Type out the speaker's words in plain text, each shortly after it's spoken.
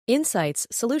Insights,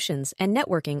 solutions, and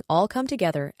networking all come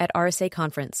together at RSA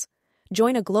Conference.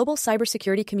 Join a global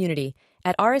cybersecurity community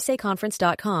at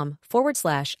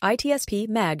rsaconference.com/ITSP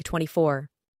Mag 24.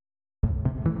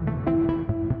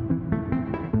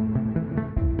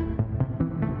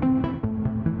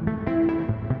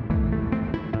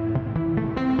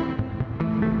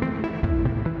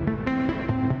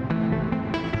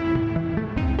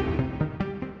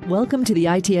 Welcome to the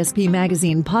ITSP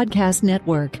Magazine Podcast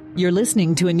Network. You're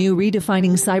listening to a new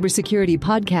Redefining CyberSecurity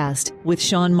podcast with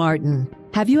Sean Martin.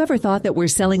 Have you ever thought that we're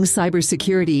selling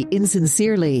cybersecurity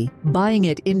insincerely, buying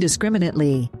it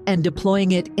indiscriminately, and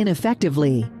deploying it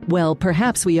ineffectively? Well,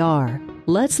 perhaps we are.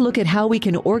 Let's look at how we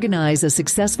can organize a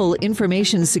successful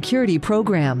information security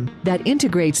program that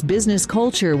integrates business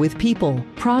culture with people,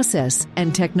 process,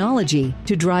 and technology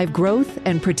to drive growth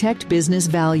and protect business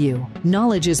value.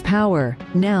 Knowledge is power,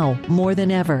 now more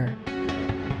than ever.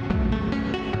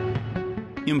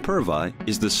 Imperva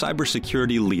is the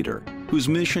cybersecurity leader whose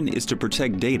mission is to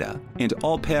protect data and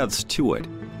all paths to it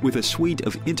with a suite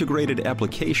of integrated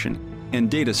application and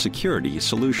data security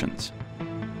solutions.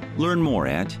 Learn more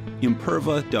at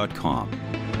imperva.com.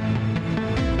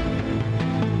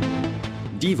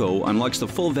 Devo unlocks the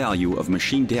full value of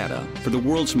machine data for the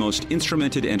world's most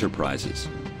instrumented enterprises.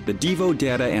 The Devo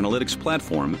Data Analytics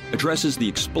Platform addresses the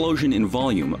explosion in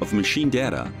volume of machine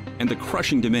data and the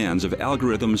crushing demands of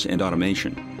algorithms and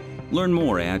automation. Learn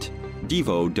more at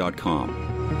devo.com.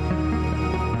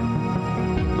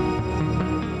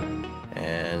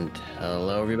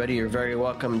 Hello, everybody. You're very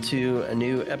welcome to a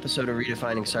new episode of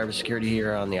Redefining Cybersecurity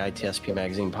here on the ITSP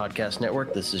Magazine Podcast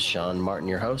Network. This is Sean Martin,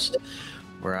 your host,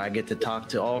 where I get to talk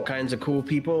to all kinds of cool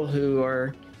people who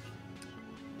are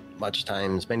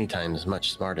many times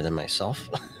much smarter than myself,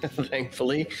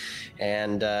 thankfully,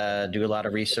 and do a lot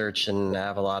of research and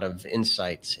have a lot of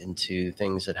insights into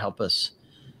things that help us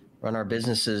run our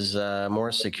businesses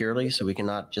more securely, so we can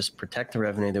not just protect the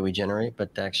revenue that we generate,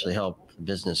 but to actually help the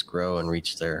business grow and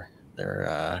reach their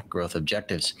growth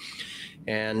objectives.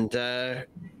 And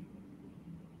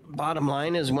bottom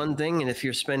line is one thing, and if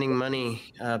you're spending money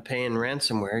paying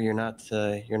ransomware, you're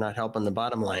not helping the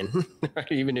bottom line,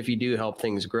 even if you do help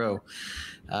things grow.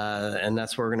 And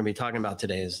that's what we're going to be talking about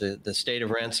today, is the state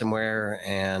of ransomware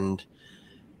and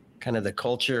kind of the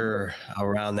culture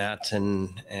around that,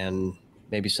 and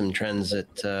maybe some trends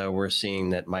that we're seeing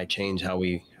that might change how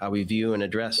we view and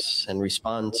address and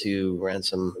respond to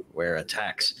ransomware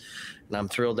attacks. And I'm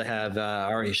thrilled to have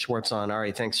Ari Schwartz on.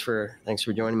 Ari, thanks for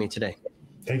joining me today.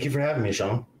 Thank you for having me,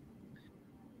 Sean.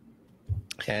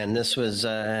 And this was,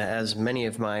 as many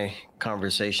of my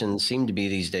conversations seem to be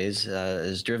these days,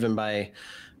 is driven by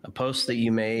a post that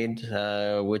you made,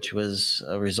 which was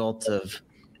a result of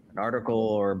an article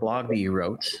or blog that you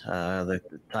wrote,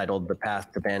 titled "The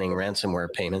Path to Banning Ransomware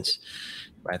Payments."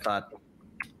 I thought,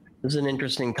 this is an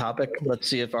interesting topic. Let's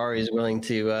see if Ari is willing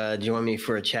to join me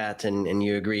for a chat, and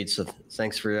you agreed. So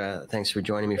thanks for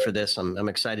joining me for this. I'm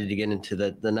excited to get into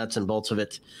the nuts and bolts of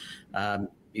it.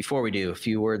 Before we do, a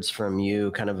few words from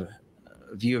you, kind of a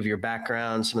view of your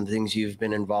background, some of the things you've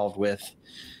been involved with,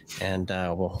 and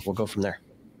we'll go from there.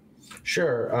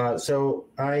 Sure. So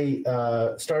I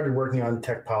started working on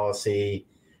tech policy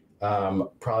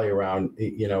probably around,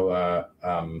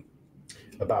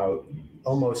 about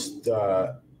almost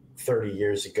 30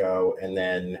 years ago, and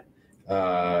then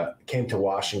came to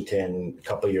Washington a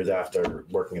couple of years after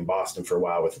working in Boston for a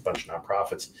while with a bunch of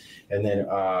nonprofits. And then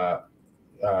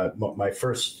my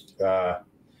first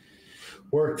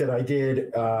work that I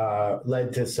did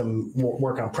led to some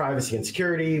work on privacy and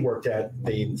security, worked at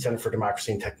the Center for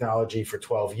Democracy and Technology for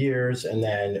 12 years, and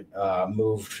then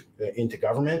moved into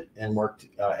government and worked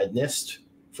at NIST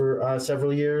for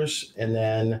several years. And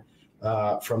then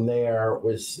from there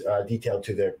was detailed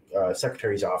to the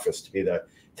Secretary's office to be the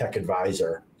tech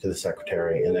advisor to the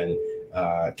Secretary, and then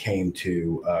came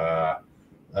to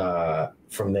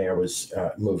from there was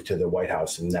moved to the White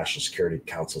House and National Security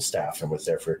Council staff, and was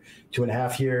there for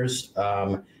 2.5 years.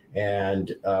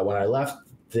 And when I left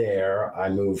there, I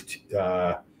moved.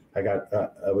 I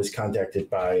was contacted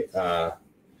by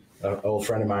an old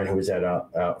friend of mine who was at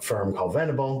a firm called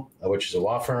Venable, which is a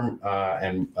law firm,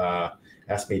 and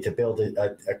asked me to build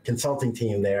a consulting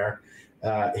team there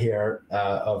here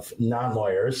of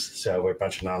non-lawyers. So we're a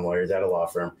bunch of non-lawyers at a law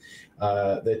firm.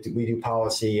 That we do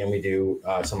policy and we do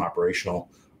some operational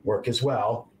work as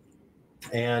well.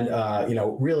 And,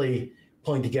 really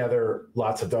pulling together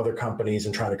lots of other companies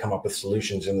and trying to come up with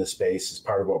solutions in this space is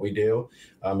part of what we do,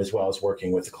 as well as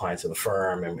working with the clients of the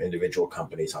firm and individual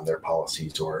companies on their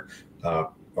policies or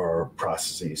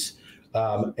processes.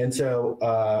 And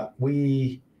so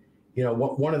we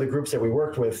one of the groups that we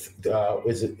worked with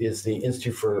is the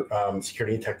Institute for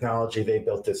Security and Technology. They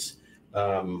built this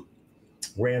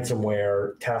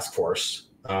ransomware task force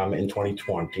in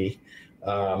 2020.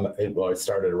 It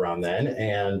started around then,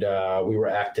 and we were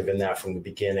active in that from the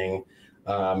beginning.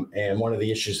 And one of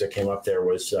the issues that came up there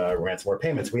was ransomware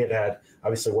payments. We had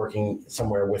obviously working with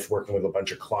a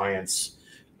bunch of clients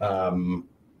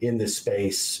in this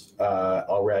space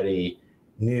already,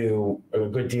 knew a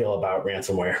good deal about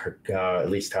ransomware, at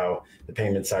least how the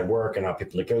payment side work and how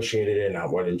people negotiated it, and how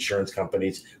to work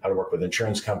with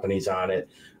insurance companies on it.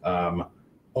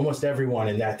 Almost everyone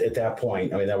at that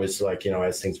point, I mean, that was like,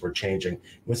 as things were changing,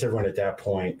 almost everyone at that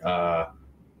point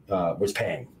was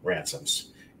paying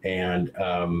ransoms. And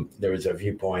there was a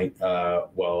viewpoint,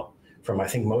 from I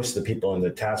think most of the people in the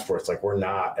task force, like, we're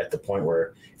not at the point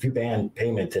where if you ban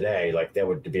payment today, like, that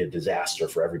would be a disaster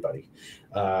for everybody.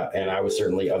 And I was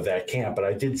certainly of that camp, but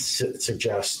I did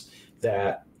suggest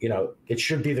that, it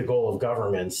should be the goal of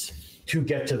governments to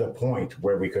get to the point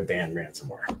where we could ban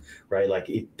ransomware, right? Like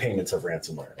payments of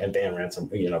ransomware and ban ransom,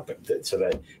 so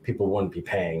that people wouldn't be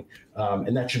paying.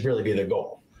 And that should really be the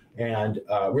goal. And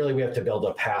really, we have to build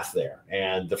a path there.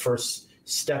 And the first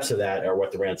steps of that are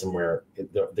what the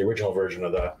original version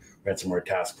of the ransomware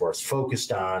task force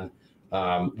focused on,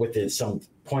 with some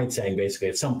point saying basically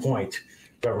at some point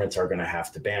governments are going to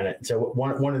have to ban it. So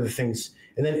one of the things,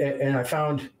 and I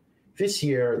found this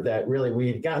year that really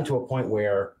we'd gotten to a point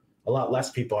where a lot less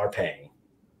people are paying.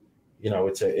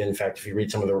 In fact, if you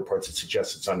read some of the reports, it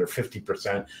suggests it's under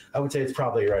 50%. I would say it's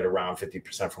probably right around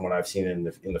 50% from what I've seen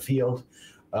in the field.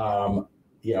 A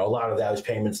lot of those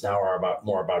payments now are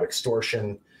more about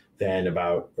extortion than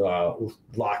about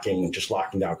locking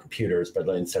down computers. But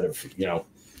instead of,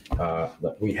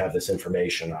 we have this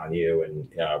information on you and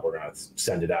we're going to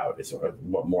send it out, is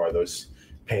what more of those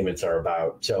payments are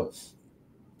about. So,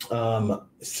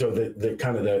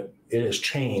 it has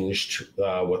changed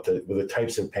with the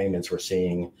types of payments we're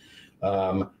seeing.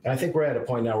 And I think we're at a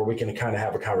point now where we can kind of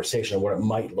have a conversation of what it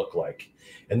might look like.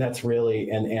 And that's really,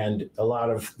 and a lot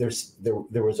of, there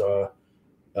was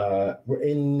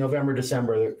in November,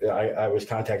 December, I was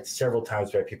contacted several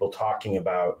times by people talking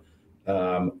about,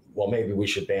 maybe we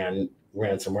should ban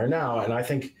ransomware now. And I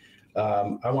think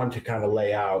I wanted to kind of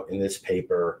lay out in this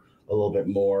paper a little bit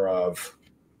more of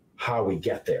how we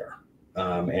get there.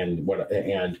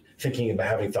 And thinking about,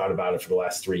 having thought about it for the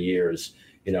last 3 years,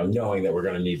 knowing that we're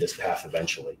going to need this path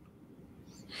eventually.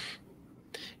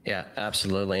 Yeah,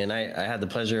 absolutely. And I had the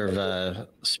pleasure of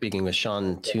speaking with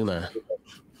Sean Tuma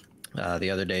the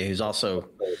other day, who's also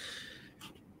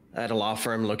at a law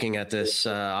firm looking at this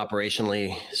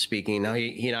operationally speaking. Now,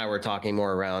 he and I were talking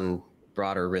more around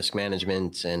broader risk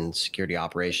management and security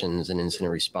operations and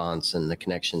incident response and the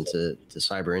connection to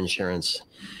cyber insurance.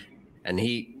 And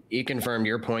he confirmed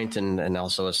your point, and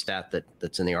also a stat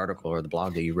that's in the article or the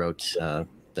blog that you wrote,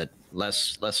 that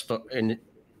less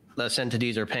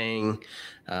entities are paying.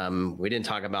 We didn't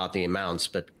talk about the amounts,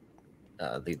 but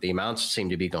the amounts seem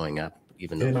to be going up,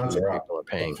 even though people are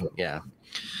paying. Yeah.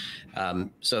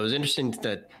 So it was interesting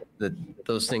that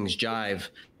those things jive.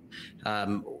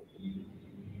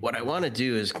 What I want to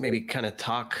do is maybe kind of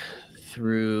talk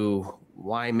through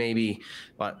why maybe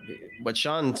what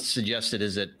Sean suggested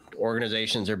is that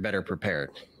organizations are better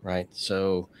prepared, right?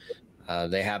 So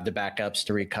they have the backups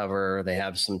to recover. They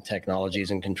have some technologies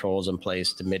and controls in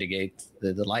place to mitigate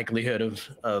the likelihood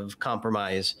of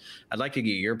compromise. I'd like to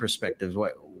get your perspective.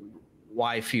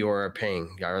 Why fewer are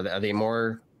paying? Are they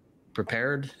more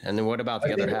prepared? And then what about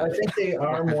the other half? I think they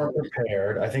are more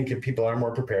prepared. I think if people are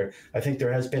more prepared, I think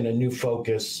there has been a new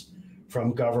focus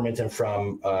from government and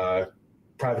from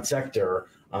private sector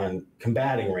on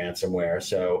combating ransomware.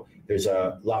 So there's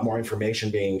a lot more information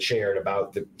being shared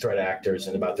about the threat actors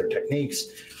and about their techniques,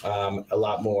 a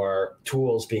lot more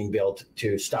tools being built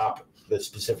to stop the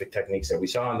specific techniques that we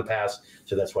saw in the past.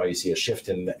 So that's why you see a shift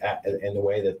in the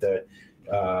way that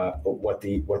what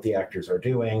the actors are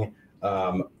doing.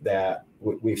 That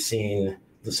we've seen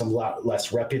some lot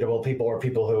less reputable people, or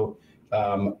people who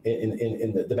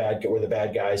in the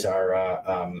bad guys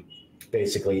are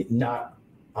basically not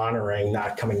honoring,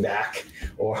 not coming back,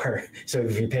 or so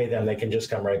if you pay them, they can just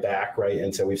come right back, right?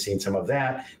 And so we've seen some of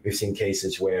that. We've seen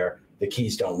cases where the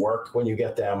keys don't work when you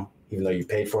get them, even though you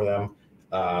paid for them,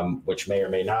 which may or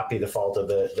may not be the fault of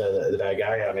the bad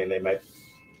guy. I mean, they might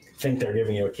think they're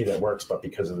giving you a key that works, but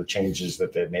because of the changes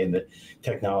that they've made in the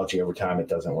technology over time, it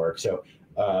doesn't work. So,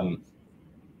 I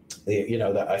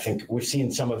think we've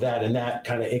seen some of that, and that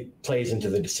kind of it plays into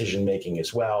the decision making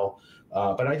as well.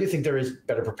 But I do think there is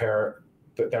better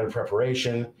better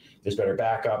preparation. There's better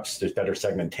backups. There's better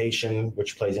segmentation,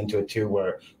 which plays into it too,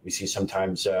 where we see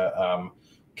sometimes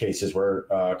cases where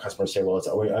customers say, well,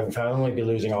 if I only be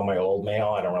losing all my old mail,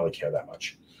 I don't really care that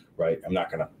much, right? I'm not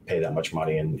going to pay that much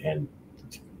money and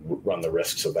run the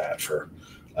risks of that for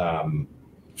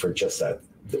just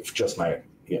my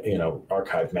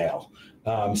archived mail.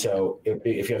 So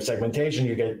if you have segmentation,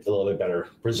 you get a little bit better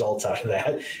results out of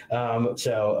that.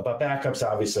 But backups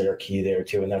obviously are key there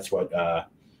too, and that's what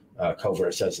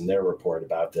Covert says in their report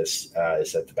about this,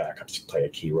 is that the backups play a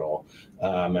key role,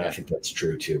 and I think that's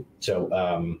true too. So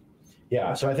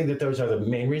so I think that those are the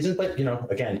main reasons. But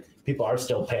again, people are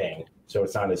still paying, so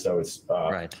it's not as though it's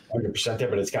 100% there,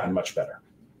 but it's gotten much better.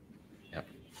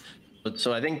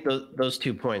 So I think those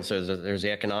 2 points, there's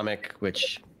the economic,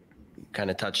 which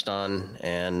kind of touched on,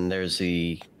 and there's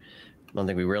I don't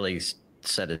think we really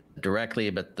said it directly,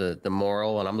 but the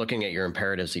moral, and I'm looking at your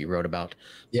imperatives that you wrote about.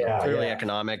 So clearly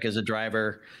economic is a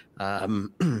driver.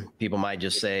 People might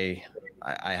just say,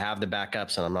 I have the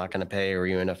backups and I'm not going to pay, or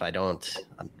even if I don't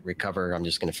recover, I'm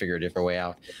just going to figure a different way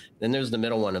out. Then there's the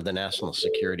middle one of the national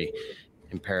security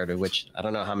imperative, which I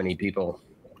don't know how many people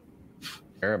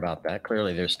care about that.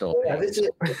 Clearly there's still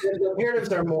the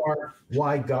imperatives are more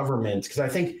why governments, because I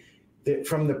think that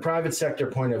from the private sector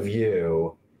point of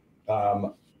view,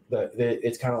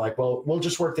 it's kind of like, well, we'll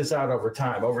just work this out over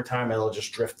time. Over time, it'll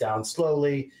just drift down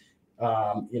slowly.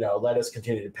 Let us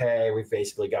continue to pay. We've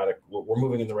basically we're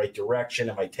moving in the right direction.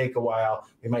 It might take a while.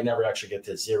 We might never actually get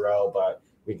to zero, but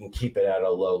we can keep it at a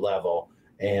low level.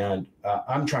 And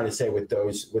I'm trying to say with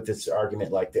this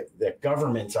argument, like that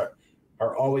governments are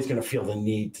always going to feel the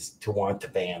need to want to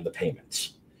ban the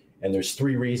payments. And there's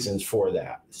 3 reasons for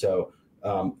that. So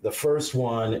the first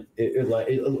one,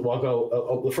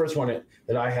 the first one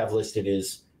that I have listed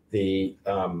is the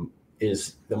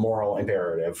moral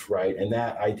imperative, right? And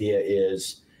that idea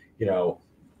is,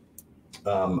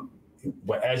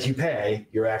 as you pay,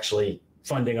 you're actually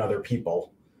funding other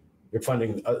people. You're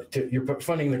funding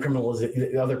the criminals,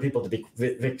 the other people to be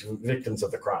victims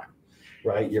of the crime,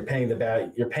 right? You're paying the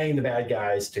bad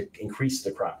guys to increase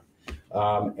the crime,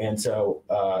 and so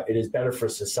it is better for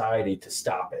society to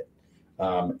stop it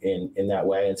in that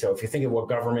way. And so if you think of what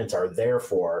governments are there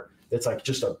for, it's like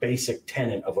just a basic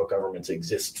tenet of what governments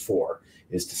exist for,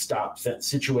 is to stop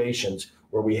situations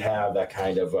where we have that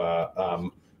kind of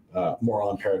moral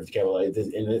imperative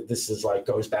capability. And this is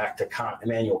goes back to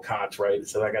Immanuel Kant, right?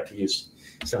 So I got to use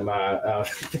some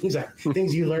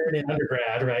things you learned in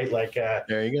undergrad, right?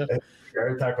 There you go.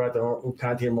 Talk about the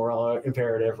Kantian moral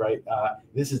imperative, right?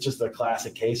 This is just a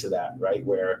classic case of that, right?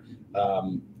 Where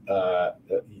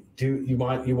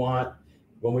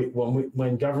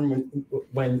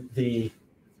when the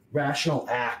rational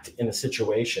act in a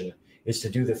situation is to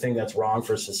do the thing that's wrong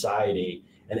for society,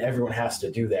 and everyone has to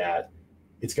do that,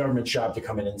 it's government's job to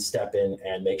come in and step in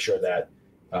and make sure that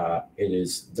it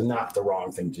is not the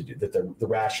wrong thing to do, that the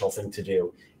rational thing to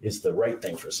do is the right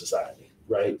thing for society,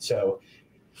 right? So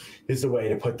is the way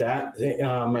to put that.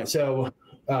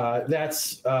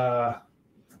 That's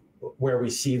where we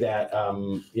see that,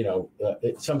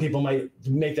 some people might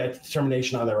make that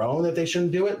determination on their own that they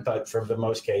shouldn't do it, but for the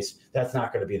most case, that's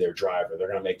not going to be their driver. They're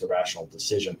going to make the rational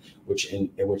decision, which in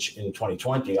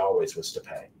 2020 always was to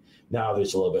pay. Now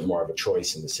there's a little bit more of a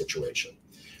choice in the situation.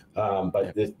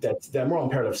 But that moral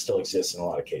imperative still exists in a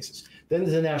lot of cases. Then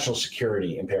there's the national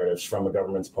security imperatives from a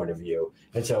government's point of view.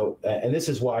 And so, and this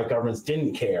is why governments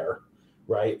didn't care,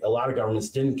 right? A lot of governments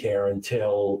didn't care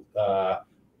until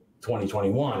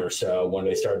 2021 or so, when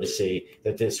they started to see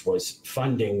that this was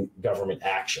funding government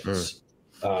actions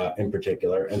in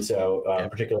particular. And so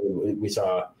particularly we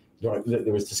saw,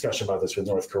 there was discussion about this with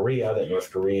North Korea, that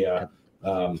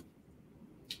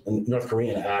North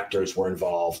Korean actors were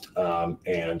involved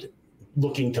and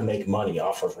looking to make money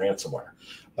off of ransomware.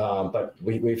 But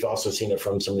we've also seen it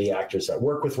from some of the actors that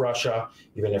work with Russia.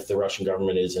 Even if the Russian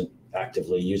government isn't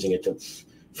actively using it to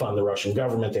fund the Russian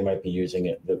government, they might be using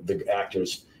it. The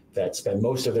actors that spend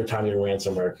most of their time in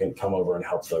ransomware can come over and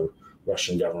help the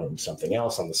Russian government with something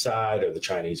else on the side, or the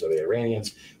Chinese or the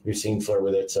Iranians. We've seen flirt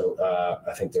with it. So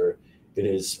I think it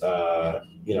is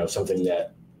something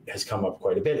that has come up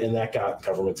quite a bit, and that got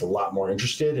governments a lot more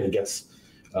interested, and it gets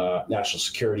national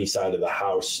security side of the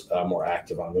house more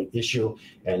active on the issue.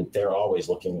 And they're always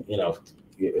looking,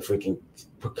 if we can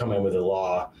come in with a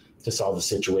law to solve the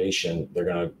situation, they're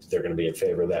gonna be in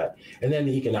favor of that. And then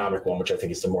the economic one, which I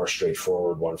think is the more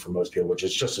straightforward one for most people, which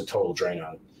is just a total drain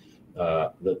on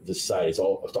the society. It's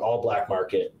all black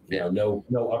market,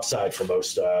 no upside for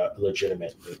most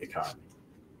legitimate economy.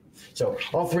 So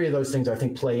all 3 of those things, I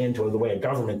think, play into the way a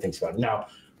government thinks about it. Now,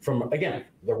 again,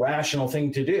 the rational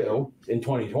thing to do in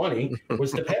 2020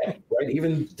 was to pay, right?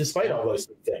 Even despite all those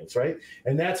things, right?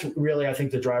 And that's really, I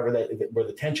think, the driver where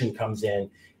the tension comes in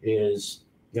is,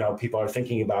 people are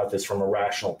thinking about this from a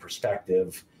rational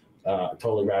perspective,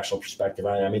 totally rational perspective.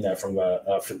 I mean that from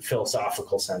a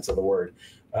philosophical sense of the word,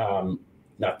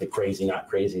 not the not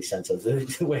crazy sense of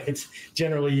the way it's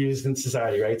generally used in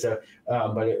society, right? So,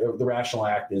 but the rational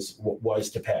act was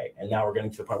to pay. And now we're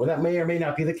getting to the point where that may or may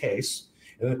not be the case.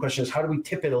 And the question is, how do we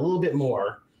tip it a little bit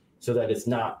more so that it's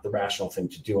not the rational thing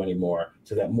to do anymore,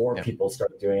 so that more people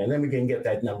start doing it? And then we can get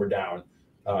that number down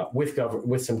with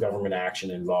some government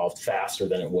action involved faster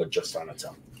than it would just on its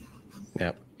own.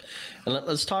 Yeah. And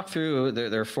let's talk through,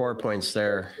 there are 4 points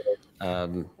there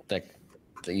that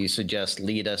you suggest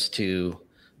lead us to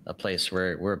a place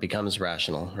where it becomes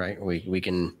rational, right? We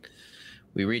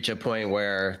reach a point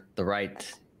where the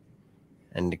right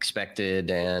and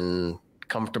expected and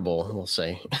comfortable, we'll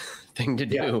say, thing to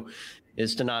do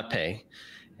is to not pay,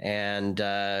 and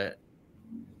the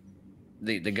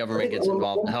government gets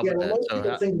involved to help with that.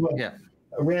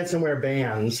 So ransomware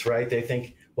bans, right? They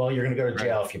think, well, you're going to go to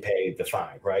jail if you pay the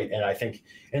fine, right? And I think,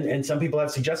 and some people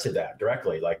have suggested that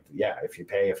directly, like, if you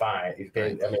pay a fine,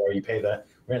 or you pay the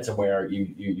ransomware,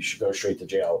 you should go straight to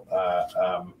jail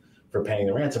for paying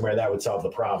the ransomware. That would solve the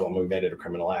problem. We made it a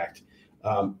criminal act.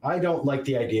 I don't like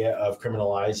the idea of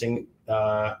criminalizing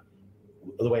the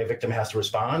way a victim has to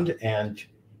respond, and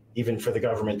even for the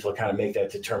government to kind of make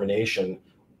that determination,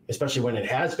 especially when it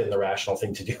has been the rational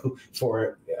thing to do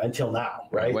for until now,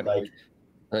 right?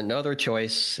 No other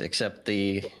choice except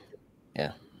the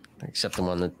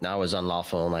one that now is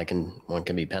unlawful, and one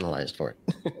can be penalized for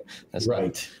it. That's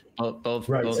right.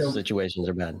 Both situations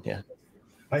are bad. Yeah.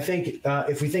 I think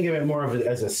if we think of it more of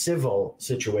as a civil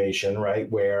situation, right,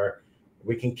 where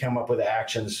we can come up with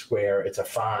actions where it's a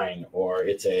fine or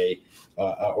it's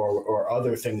or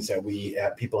other things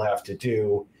that people have to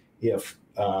do if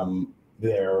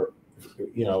they're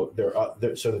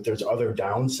so that there's other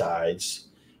downsides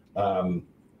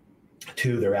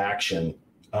to their action,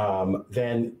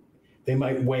 then they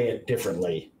might weigh it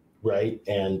differently, right?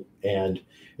 And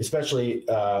especially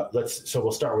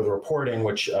we'll start with reporting,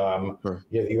 which the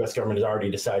U.S. government has already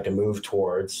decided to move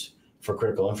towards for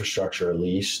critical infrastructure, at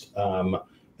least,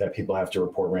 that people have to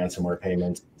report ransomware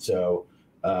payments. So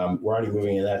we're already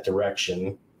moving in that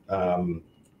direction. And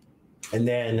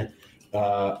then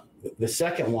the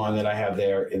second one that I have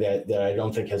there that I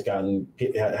don't think has I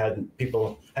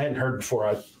hadn't heard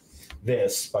before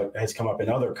this, but has come up in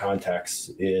other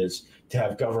contexts, is to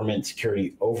have government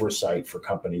security oversight for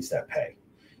companies that pay.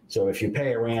 So if you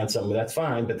pay a ransom, that's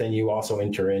fine, but then you also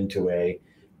enter into a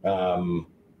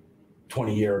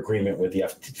 20-year agreement with the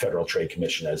Federal Trade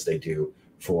Commission, as they do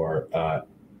for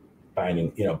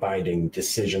binding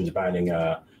decisions, binding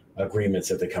agreements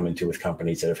that they come into with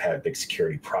companies that have had big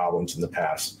security problems in the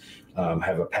past,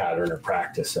 have a pattern or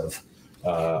practice of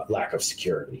lack of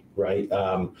security, right?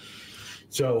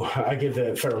 So I give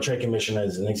the Federal Trade Commission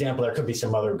as an example. There could be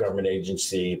some other government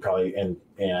agency probably,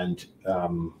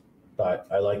 but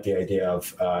I like the idea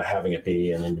of having it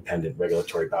be an independent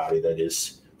regulatory body that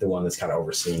is the one that's kind of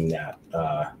overseeing that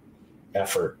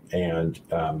effort, and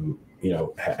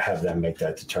have them make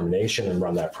that determination and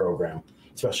run that program,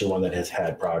 especially one that has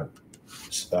had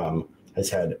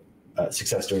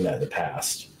success doing that in the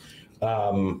past.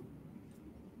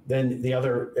 Then the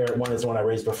other one is the one I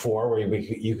raised before, where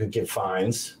you could give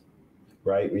fines,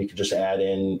 right? Where you could just add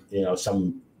in,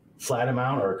 some flat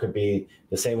amount, or it could be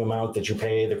the same amount that you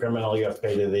pay the criminal. You have to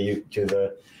pay to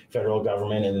the federal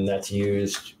government, and that's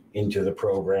used into the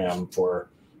program for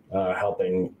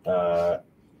helping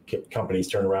companies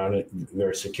turn around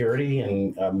their security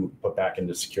and put back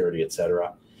into security, et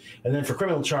cetera. And then for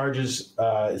criminal charges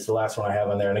is the last one I have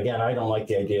on there. And again, I don't like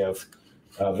the idea of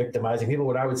victimizing people.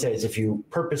 What I would say is, if you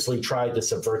purposely tried to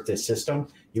subvert this system,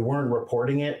 you weren't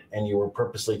reporting it, and you were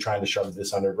purposely trying to shove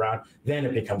this underground, then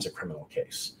it becomes a criminal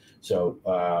case. So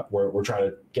we're trying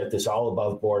to get this all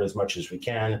above board as much as we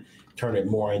can, turn it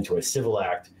more into a civil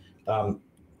act,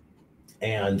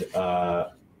 and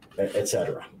et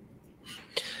cetera.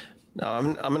 No,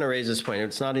 I'm going to raise this point.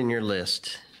 It's not in your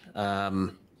list.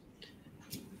 I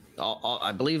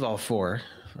believe all four.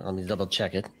 Let me double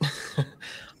check it.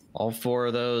 All four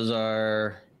of those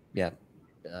are,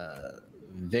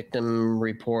 victim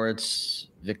reports,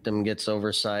 victim gets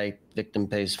oversight, victim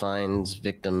pays fines,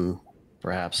 victim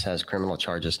perhaps has criminal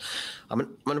charges. I'm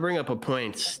going to bring up a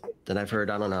point that I've heard,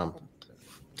 I don't know,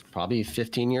 probably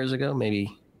 15 years ago,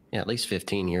 maybe, at least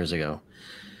 15 years ago,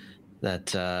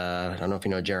 that I don't know if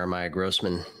you know Jeremiah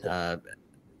Grossman,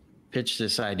 pitched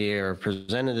this idea or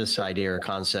presented this idea or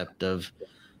concept of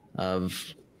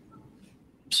of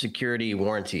security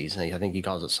warranties. I think he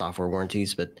calls it software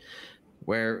warranties, but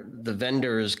where the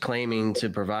vendors claiming to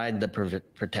provide the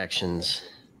protections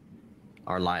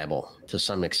are liable to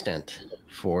some extent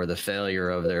for the failure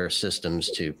of their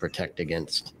systems to protect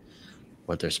against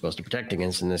what they're supposed to protect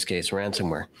against, in this case,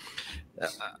 ransomware.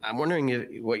 I'm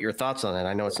wondering what your thoughts on that.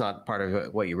 I know it's not part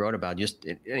of what you wrote about. Just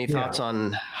any thoughts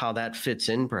on how that fits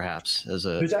in, perhaps, as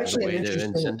a way to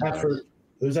incentivize?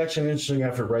 There's actually an interesting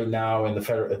effort right now in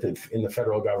the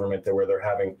federal government where they're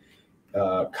having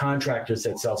contractors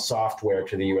that sell software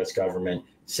to the U.S. government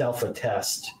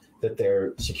self-attest that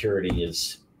their security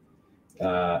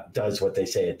does what they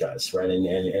say it does, right,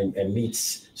 and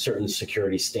meets certain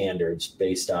security standards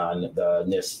based on the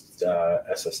NIST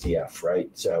SSDF, right?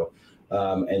 So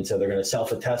they're going to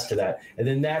self-attest to that, and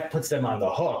then that puts them on the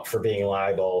hook for being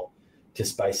liable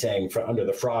just by saying under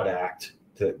the Fraud Act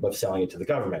of selling it to the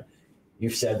government.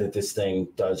 You've said that this thing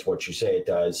does what you say it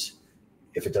does.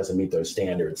 If it doesn't meet those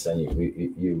standards, then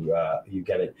you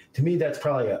get it. To me, that's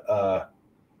probably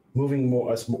moving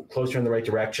us closer in the right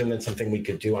direction than something we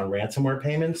could do on ransomware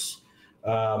payments,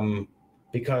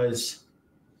 because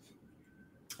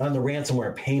on the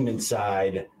ransomware payment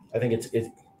side, I think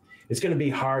it's going to be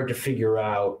hard to figure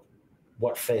out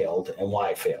what failed and why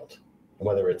it failed, and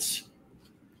whether it's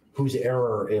whose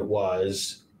error it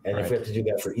was, and if we have to do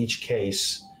that for each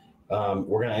case. We're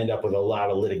going to end up with a lot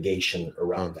of litigation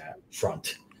around that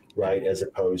front, right? As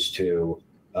opposed to,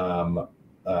 so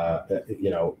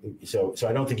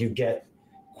I don't think you get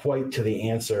quite to the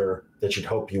answer that you'd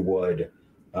hope you would,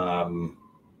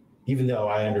 even though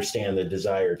I understand the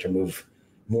desire to move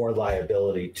more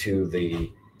liability to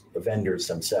the vendors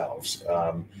themselves.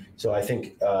 So I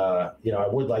think, I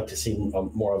would like to see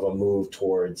more of a move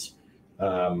towards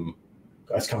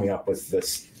us coming up with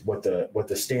this, what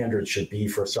the standards should be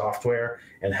for software,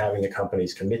 and having the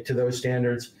companies commit to those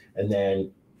standards, and then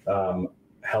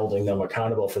holding them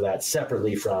accountable for that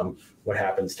separately from what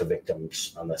happens to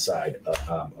victims on the side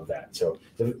of that. So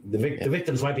the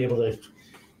victims might be able to,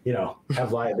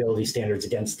 have liability standards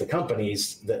against the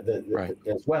companies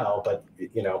as well, but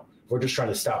we're just trying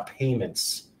to stop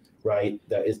payments, right?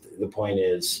 That is the point.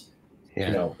 Is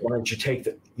why don't you take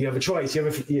you have a choice.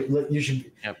 You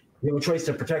should. Yep. You have a choice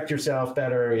to protect yourself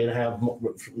better and have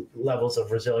levels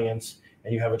of resilience,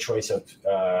 and you have a choice of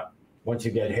once you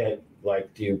get hit,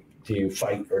 like do you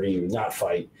fight or do you not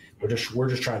fight? We're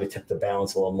just trying to tip the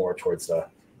balance a little more towards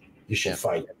you should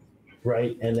fight,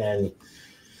 right? And then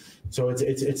so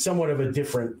it's somewhat of a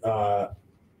different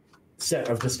set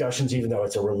of discussions, even though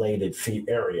it's a related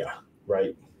area,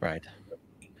 right? Right.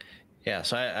 Yeah,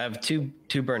 so I have two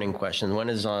burning questions. One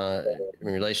is in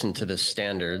relation to the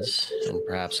standards and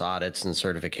perhaps audits and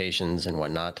certifications and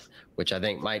whatnot, which I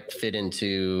think might fit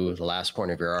into the last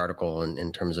point of your article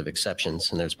in terms of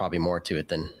exceptions. And there's probably more to it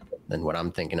than what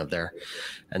I'm thinking of there.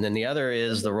 And then the other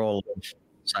is the role of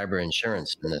cyber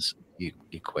insurance in this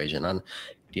equation. Do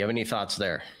you have any thoughts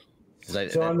there?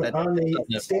 On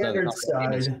the standard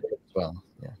side as well.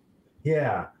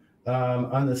 Yeah.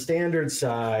 On the standard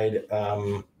side,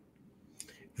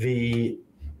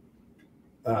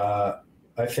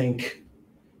 I think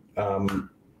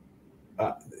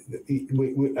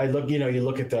you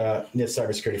look at the NIST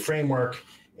cybersecurity framework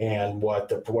and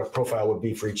what profile would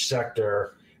be for each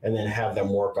sector, and then have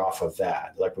them work off of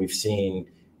that. Like we've seen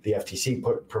the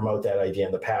FTC promote that idea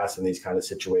in the past in these kind of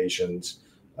situations.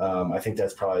 I think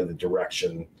that's probably the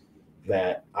direction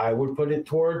that I would put it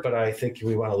toward, but I think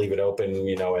we want to leave it open,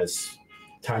 as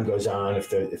time goes on, if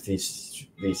these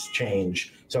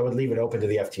change. So I would leave it open to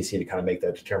the FTC to kind of make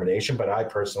that determination, but I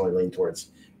personally lean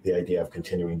towards the idea of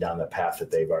continuing down the path that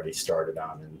they've already started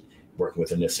on and working with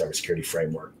the NIST cybersecurity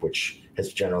framework, which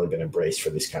has generally been embraced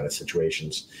for these kind of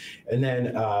situations. And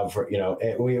then,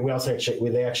 we also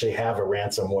they actually have a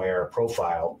ransomware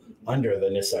profile under the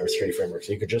NIST cybersecurity framework.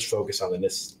 So you could just focus on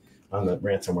the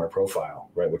ransomware profile,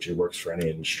 right, which works for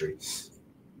any industry.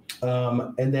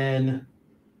 And then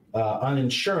on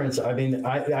insurance, I mean,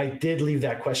 I did leave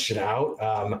that question out.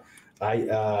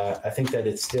 I think that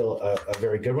it's still a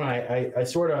very good one. I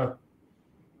sort of,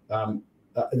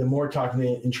 the more talking to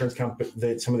the insurance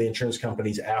company, some of the insurance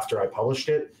companies after I published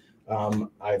it,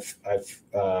 I've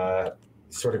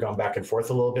sort of gone back and forth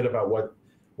a little bit about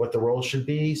what the role should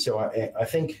be. So I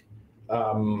think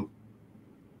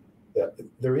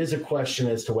there is a question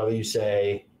as to whether you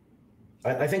say,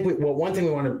 I think one thing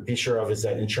we want to be sure of is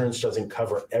that insurance doesn't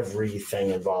cover everything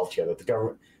involved here, that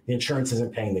the insurance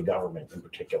isn't paying the government in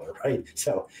particular, right?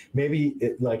 So maybe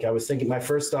like I was thinking, my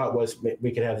first thought was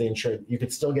we could have the insurance, you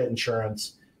could still get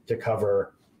insurance to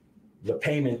cover the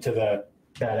payment to the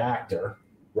bad actor,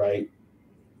 right?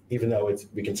 even though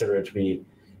we consider it to be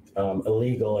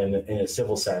illegal in a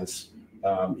civil sense,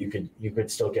 you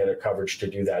could still get a coverage to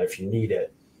do that if you need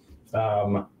it.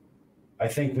 I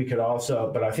think we could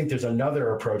also, but I think there's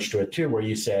another approach to it too, where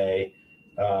you say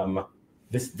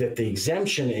that the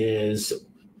exemption is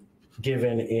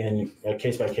given in a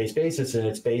case-by-case basis, and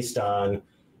it's based on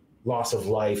loss of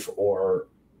life or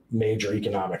major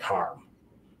economic harm,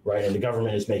 right? And the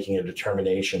government is making a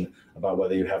determination about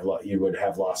whether you would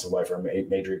have loss of life or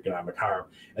major economic harm.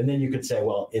 And then you could say,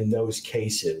 well, in those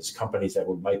cases, companies that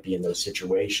might be in those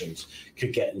situations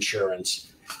could get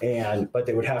insurance, but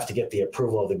they would have to get the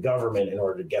approval of the government in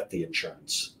order to get the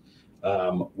insurance,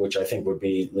 which I think would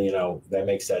be, that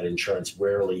makes that insurance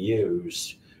rarely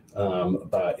used,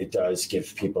 but it does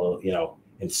give people,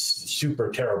 in super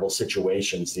terrible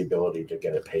situations, the ability to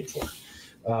get it paid for.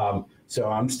 So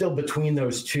I'm still between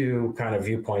those two kind of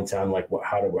viewpoints on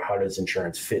how does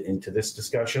insurance fit into this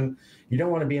discussion. You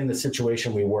don't want to be in the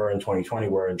situation we were in 2020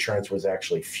 where insurance was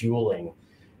actually fueling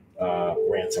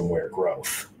ransomware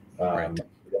growth. Right.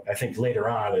 I think later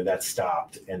on that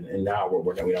stopped, and now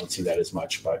we don't see that as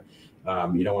much. But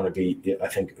you don't want to be. I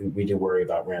think we do worry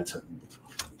about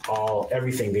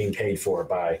everything being paid for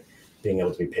by being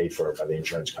able to be paid for by the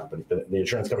insurance company. But the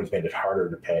insurance company's made it harder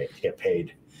to get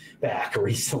paid back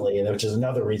recently, and which is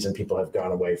another reason people have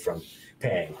gone away from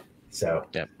paying. So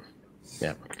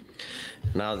yeah.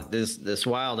 Now this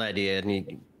wild idea, and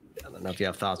I don't know if you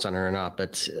have thoughts on it or not,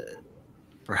 but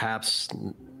perhaps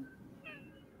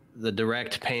the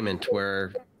direct payment,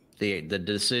 where the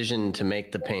decision to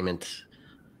make the payment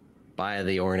by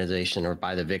the organization or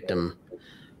by the victim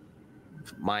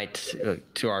might,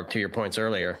 to your points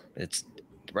earlier, it's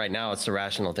right now it's the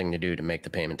rational thing to do to make the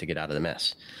payment to get out of the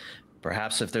mess.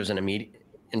 Perhaps if there's an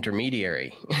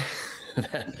intermediary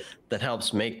that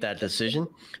helps make that decision.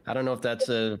 I don't know if that's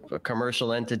a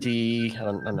commercial entity. I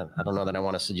don't know that I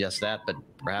want to suggest that, but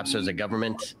perhaps there's a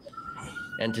government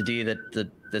entity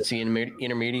that's the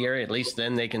intermediary. At least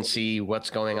then they can see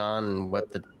what's going on and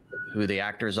who the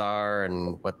actors are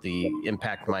and what the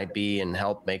impact might be, and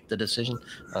help make the decision.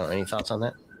 Any thoughts on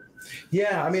that?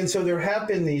 Yeah, I mean, so there have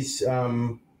been these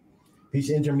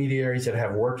intermediaries that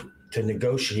have worked to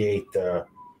negotiate the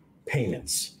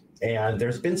payments, and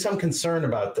there's been some concern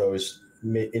about those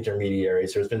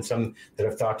intermediaries. There's been some that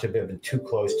have thought to have been too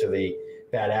close to the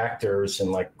bad actors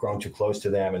and grown too close to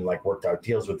them and worked out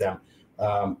deals with them.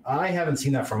 I haven't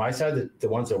seen that from my side. The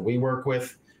ones that we work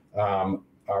with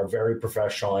are very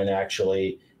professional and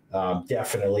actually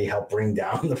definitely help bring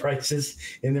down the prices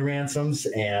in the ransoms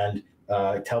and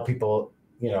tell people,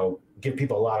 give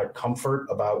people a lot of comfort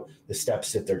about the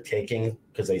steps that they're taking,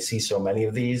 because they see so many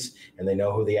of these and they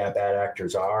know who the bad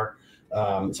actors are.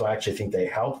 So I actually think they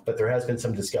help, but there has been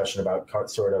some discussion about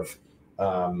sort of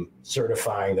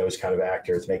certifying those kind of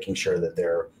actors, making sure that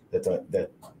they're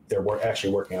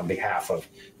actually working on behalf of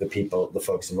the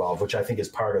folks involved, which I think is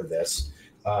part of this.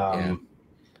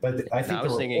 But I think I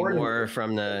was thinking more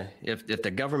from if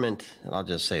the government, I'll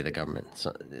just say the government,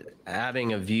 so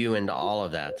having a view into all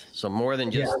of that. So more than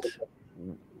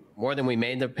we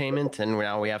made the payment and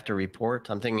now we have to report.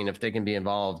 I'm thinking if they can be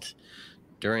involved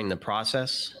during the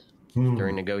process,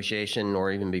 during negotiation,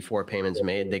 or even before payments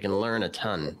made, they can learn a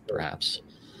ton, perhaps,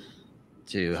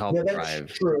 to help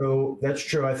drive. That's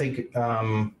true. I think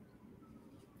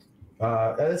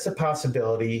that's a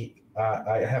possibility.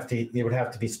 It would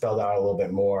have to be spelled out a little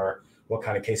bit more what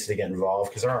kind of cases they get involved,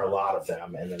 because there are a lot of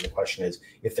them. And then the question is,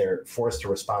 if they're forced to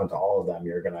respond to all of them,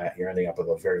 you're ending up with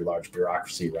a very large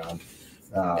bureaucracy around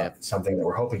something that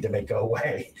we're hoping to make go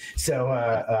away. So,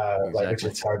 exactly. Which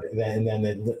it's hard. And then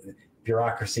the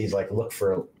bureaucracies look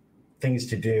for things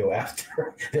to do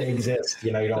after they exist.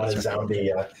 You don't want a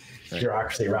zombie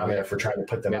bureaucry around there for trying to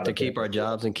put them. We have to keep our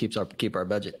jobs and keep our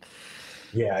budget.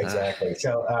 Yeah, exactly.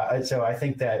 So I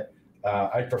think that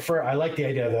I like the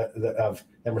idea of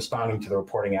them responding to the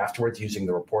reporting afterwards, using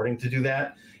the reporting to do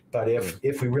that. But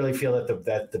if we really feel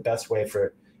that the best way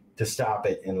to stop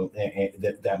it, and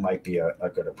that might be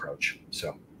a good approach.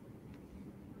 So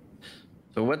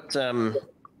what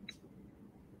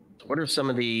are some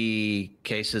of the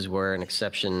cases where an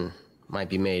exception might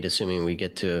be made, assuming we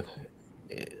get to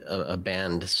a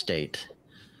banned state?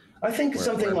 I think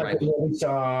something like what we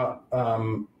saw,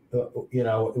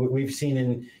 we've seen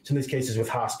in some of these cases with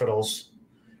hospitals,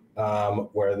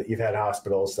 where you've had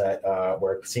hospitals that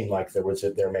where it seemed like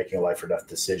they're making a life or death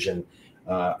decision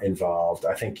involved.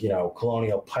 I think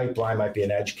Colonial Pipeline might be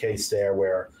an edge case there,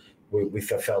 where we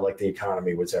felt like the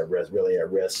economy was really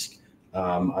at risk.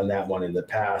 On that one in the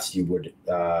past, you would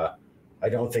I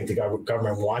don't think the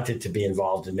government wanted to be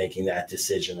involved in making that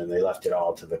decision, and they left it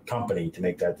all to the company to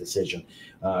make that decision.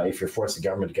 If you're forced the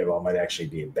government to get involved, it might actually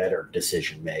be a better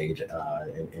decision made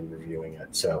in reviewing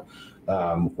it. So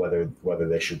whether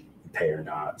they should pay or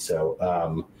not. So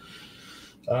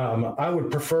I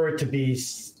would prefer it to be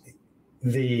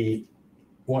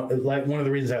one of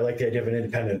the reasons I like the idea of an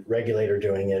independent regulator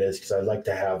doing it is because I'd like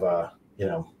to have a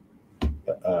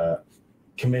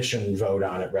commission vote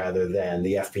on it rather than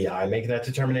the FBI making that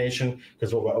determination.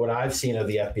 Because what I've seen of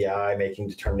the FBI making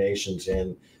determinations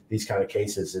in these kind of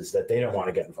cases is that they don't want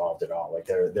to get involved at all. Like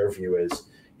their view is,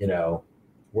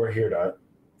 we're here to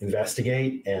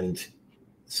investigate and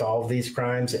solve these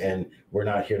crimes, and we're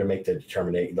not here to make the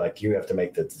determination. Like, you have to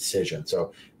make the decision.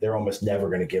 So they're almost never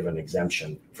going to give an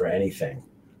exemption for anything.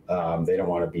 They don't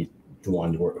want to be the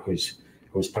one who's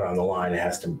put on the line and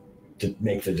has to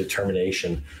make the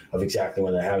determination of exactly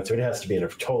when that happens. So it has to be in a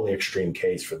totally extreme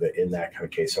case in that kind of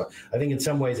case. So I think in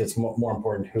some ways it's more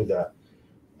important who the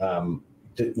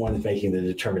one making the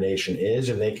determination is,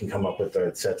 and they can come up with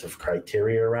a set of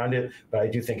criteria around it. But I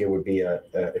do think it would be a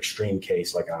extreme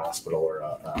case like a hospital or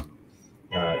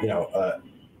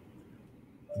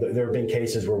there have been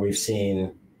cases where we've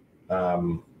seen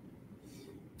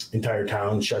entire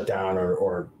towns shut down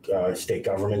or state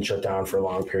government shut down for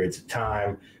long periods of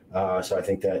time. So I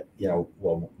think that,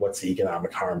 what's the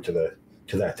economic harm to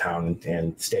that town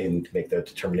and state to make that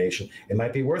determination? It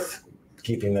might be worth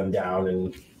keeping them down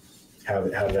and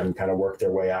have them kind of work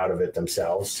their way out of it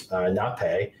themselves, not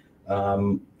pay. I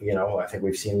think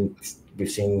we've seen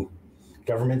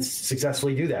governments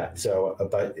successfully do that. So,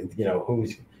 but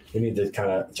we need to kind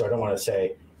of. So I don't want to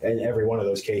say in every one of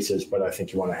those cases, but I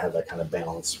think you want to have that kind of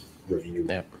balance review.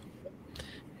 Yeah.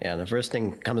 Yeah, the first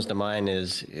thing comes to mind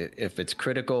is if it's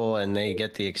critical and they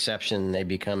get the exception, they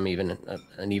become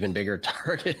an even bigger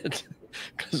target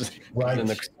because then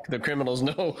the criminals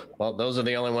know, well, those are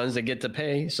the only ones that get to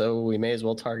pay, so we may as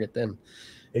well target them.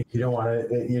 You don't want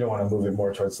to move it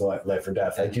more towards life or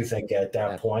death. I do think at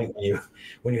that point,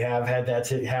 when you have had that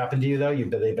happen to you, though,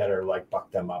 they better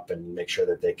buck them up and make sure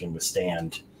that they can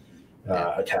withstand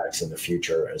attacks in the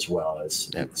future as well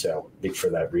as. So for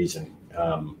that reason.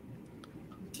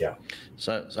 Yeah.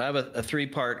 So I have a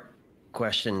three-part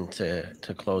question to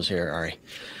close here, Ari.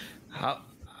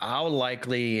 How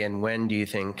likely and when do you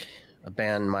think a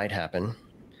ban might happen?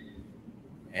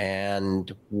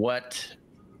 And what,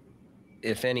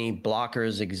 if any,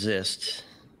 blockers exist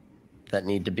that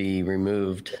need to be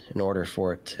removed in order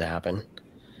for it to happen?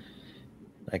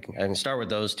 I can start with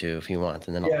those two if you want,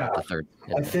 and then I'll get the third.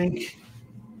 I think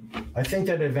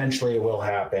that eventually it will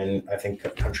happen. I think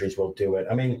countries will do it.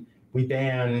 I mean, we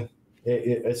ban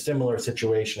a similar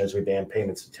situation as we ban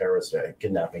payments to terrorists,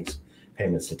 kidnappings,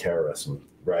 payments to terrorism,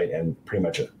 right? And pretty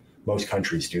much most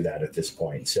countries do that at this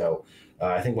point. So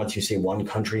I think once you see one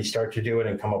country start to do it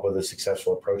and come up with a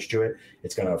successful approach to it,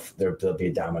 there'll be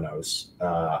dominoes.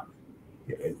 Other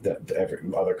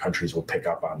countries will pick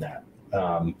up on that.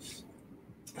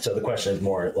 So the question is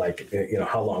more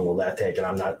how long will that take? And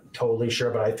I'm not totally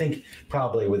sure, but I think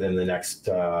probably within the next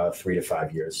 3 to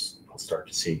 5 years, we'll start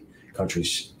to see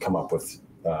countries come up with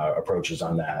approaches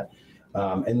on that.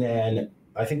 And then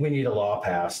I think we need a law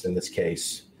passed in this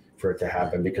case for it to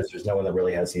happen, because there's no one that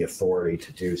really has the authority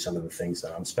to do some of the things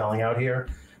that I'm spelling out here.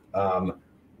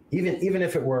 Even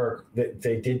if it were that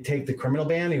they did take the criminal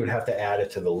ban, you would have to add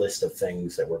it to the list of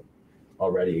things that were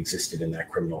already existed in that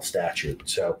criminal statute.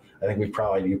 So I think you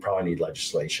probably need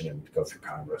legislation and go through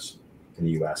Congress in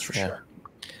the U.S. for sure.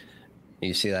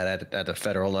 You see that at the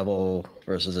federal level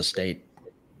versus a state.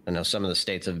 I know some of the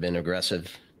states have been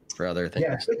aggressive for other things.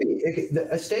 Yeah,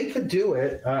 a state could do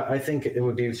it. I think it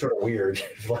would be sort of weird.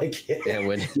 It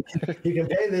would. You can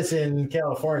pay this in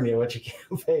California, but you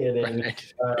can't pay it in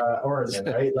Oregon,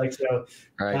 right?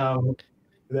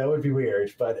 That would be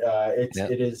weird. But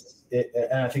it is.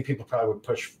 And I think people probably would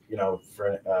push,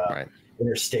 for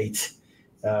interstate.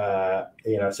 So that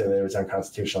it was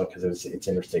unconstitutional because it's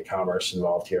interstate commerce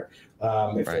involved here.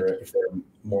 If they're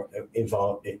more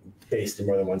involved, based in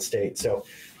more than one state. So,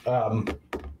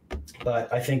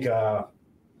 but I think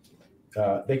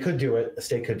they could do it. A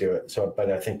state could do it. So, but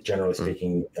I think generally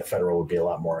speaking, a federal would be a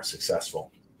lot more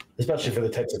successful, especially for the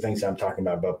types of things I'm talking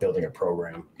about building a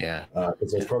program. Yeah.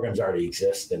 Because those programs already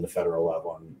exist in the federal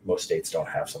level, and most states don't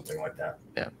have something like that.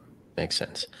 Yeah, makes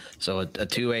sense. So a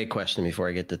 2A question before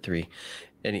I get to 3.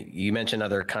 And you mentioned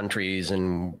other countries,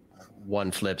 and one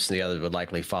flips, the other would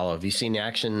likely follow. Have you seen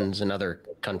actions in other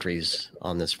countries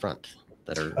on this front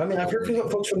that are? I mean, I've heard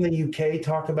folks from the UK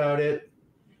talk about it.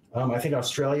 I think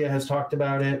Australia has talked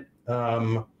about it.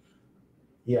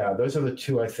 Yeah, those are the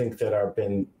two I think that have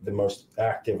been the most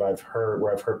active I've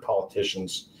heard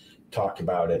politicians talk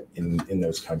about it in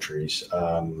those countries.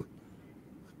 I'm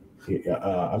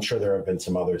sure there have been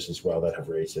some others as well that have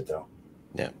raised it, though.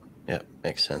 Yeah,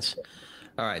 makes sense.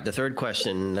 All right, the third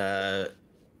question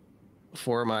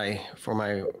for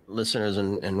my listeners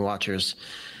and watchers,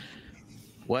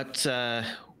 what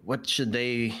should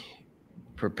they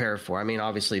prepare for? I mean,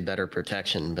 obviously better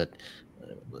protection, but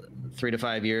 3 to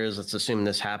 5 years, let's assume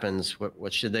this happens.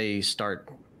 What should they start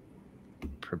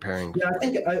preparing? Yeah,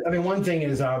 I mean, one thing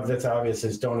is that's obvious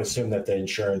is don't assume that your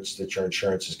insurance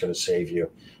is going to save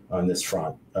you on this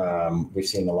front. We've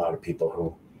seen a lot of people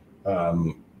who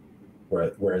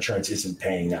where insurance isn't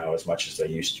paying now as much as they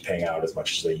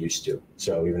used to.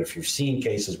 So even if you've seen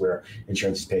cases where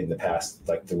insurance is paid in the past,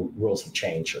 like the rules have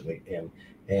changed,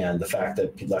 and the fact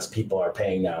that less people are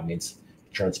paying now means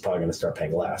insurance is probably going to start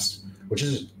paying less, which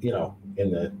is,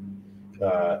 in the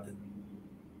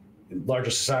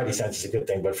larger society sense is a good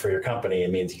thing, but for your company,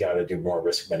 it means you got to do more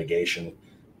risk mitigation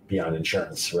beyond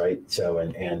insurance, right? So,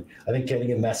 and I think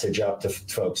getting a message up to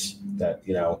folks that,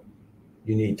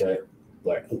 you need to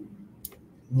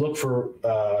look for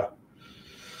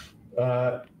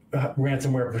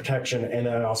ransomware protection and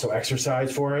then also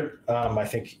exercise for it. I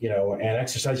think, and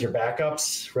exercise your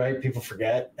backups, right? People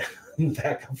forget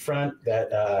back up front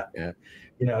that,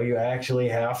 you actually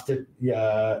have to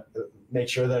make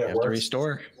sure that it works. To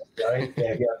restore. Right?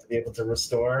 Yeah, you have to be able to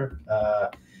restore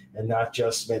and not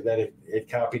just that it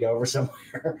copied over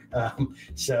somewhere.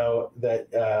 So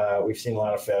that we've seen a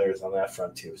lot of failures on that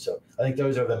front too. So I think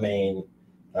those are the main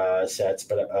sets,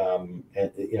 but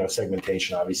and,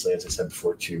 segmentation, obviously, as I said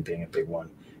before, too, being a big one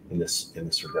in this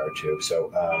regard too.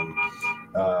 So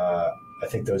I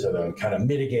think those are the kind of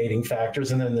mitigating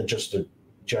factors, and then just the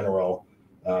general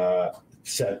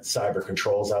set cyber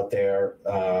controls out there.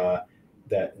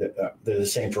 That they're the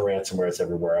same for ransomware as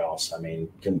everywhere else. I mean,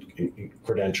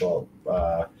 credential,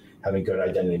 having good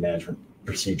identity management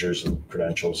procedures and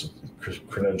credential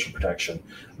protection,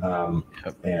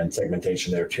 and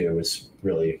segmentation there too is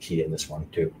really a key in this one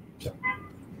too. So,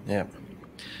 yeah,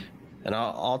 and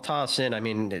I'll toss in. I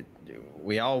mean,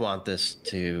 we all want this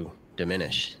to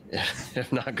diminish,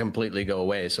 if not completely go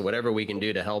away. So whatever we can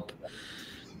do to help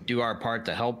do our part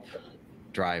to help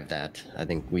drive that, I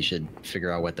think we should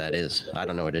figure out what that is. I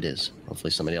don't know what it is.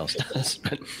 Hopefully somebody else does,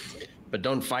 but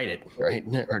don't fight it, right?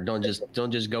 Or don't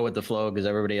just go with the flow because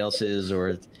everybody else is,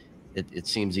 or it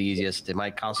seems the easiest. It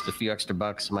might cost a few extra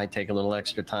bucks, it might take a little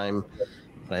extra time,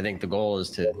 but I think the goal is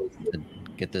to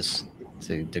get this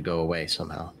to go away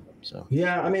somehow. So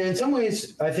yeah, I mean, in some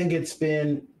ways, I think it's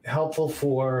been helpful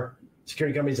for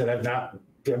security companies that have not.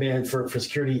 I mean, for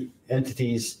security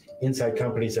entities inside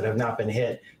companies that have not been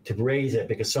hit to raise it,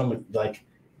 because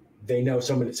they know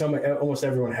almost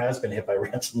everyone has been hit by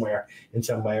ransomware in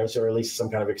some way, or at least some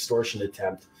kind of extortion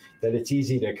attempt, that it's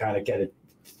easy to kind of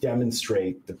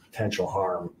demonstrate the potential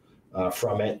harm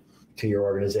from it to your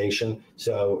organization.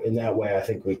 So in that way, I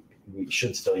think we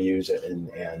should still use it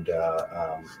and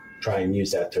try and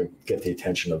use that to get the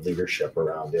attention of leadership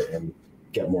around it and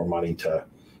get more money to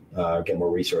get more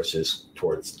resources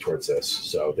towards this.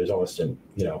 So there's almost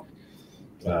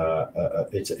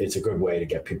it's a good way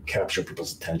to capture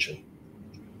people's attention.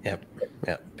 Yep.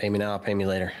 Pay me now, pay me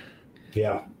later.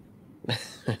 Yeah.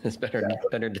 It's better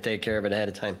to take care of it ahead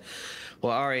of time.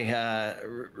 Well, Ari,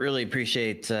 really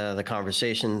appreciate the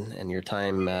conversation and your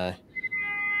time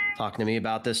talking to me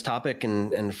about this topic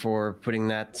and for putting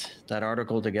that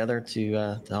article together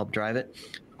to help drive it.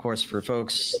 Of course, for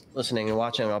folks listening and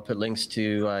watching, I'll put links to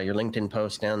your LinkedIn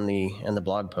post and the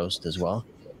blog post as well,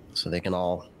 so they can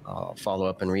all follow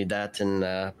up and read that and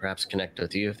perhaps connect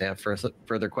with you if they have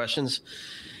further questions.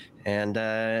 And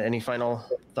any final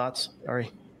thoughts,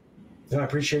 Ari? No, I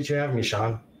appreciate you having me,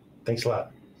 Sean. Thanks a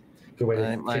lot. Good way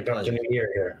to kick off the new year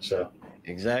here. So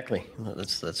exactly.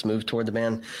 Let's move toward the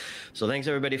ban. So thanks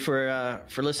everybody for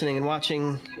listening and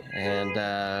watching,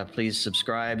 and please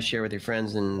subscribe, share with your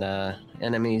friends and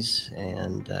enemies,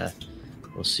 and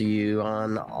we'll see you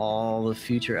on all the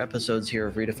future episodes here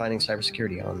of Redefining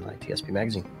Cybersecurity on ITSP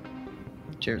Magazine.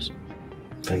 Cheers.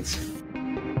 Thanks.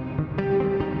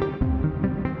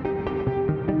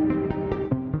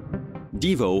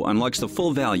 Devo unlocks the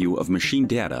full value of machine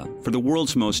data for the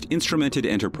world's most instrumented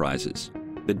enterprises.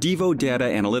 The Devo Data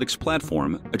Analytics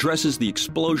Platform addresses the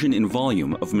explosion in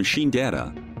volume of machine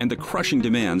data and the crushing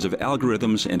demands of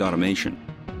algorithms and automation.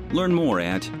 Learn more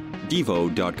at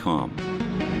devo.com.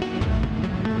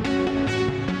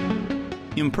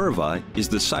 Imperva is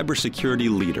the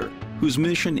cybersecurity leader whose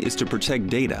mission is to protect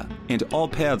data and all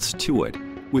paths to it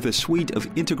with a suite of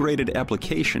integrated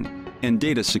application, and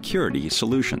data security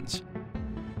solutions.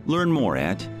 Learn more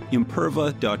at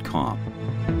imperva.com.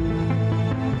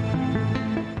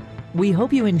 We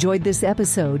hope you enjoyed this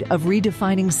episode of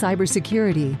Redefining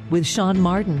Cybersecurity with Sean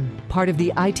Martin, part of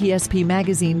the ITSP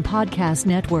Magazine podcast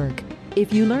network.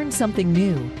 If you learned something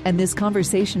new and this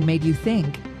conversation made you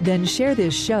think, then share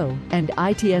this show and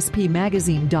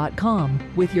itspmagazine.com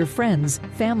with your friends,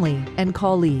 family, and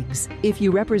colleagues. If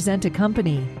you represent a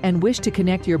company and wish to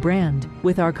connect your brand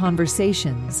with our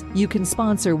conversations, you can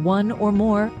sponsor one or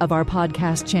more of our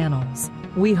podcast channels.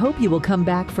 We hope you will come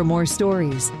back for more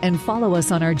stories and follow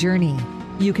us on our journey.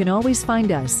 You can always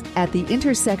find us at the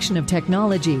intersection of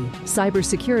technology,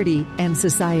 cybersecurity, and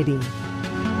society.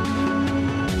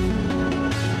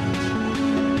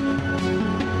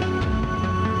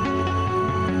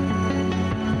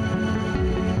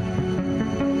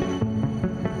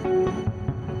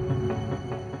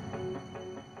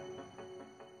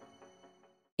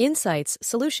 Insights,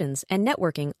 solutions, and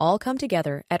networking all come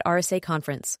together at RSA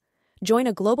Conference. Join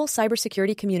a global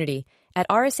cybersecurity community at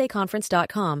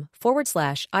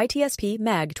rsaconference.com/ITSP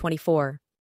Mag 24.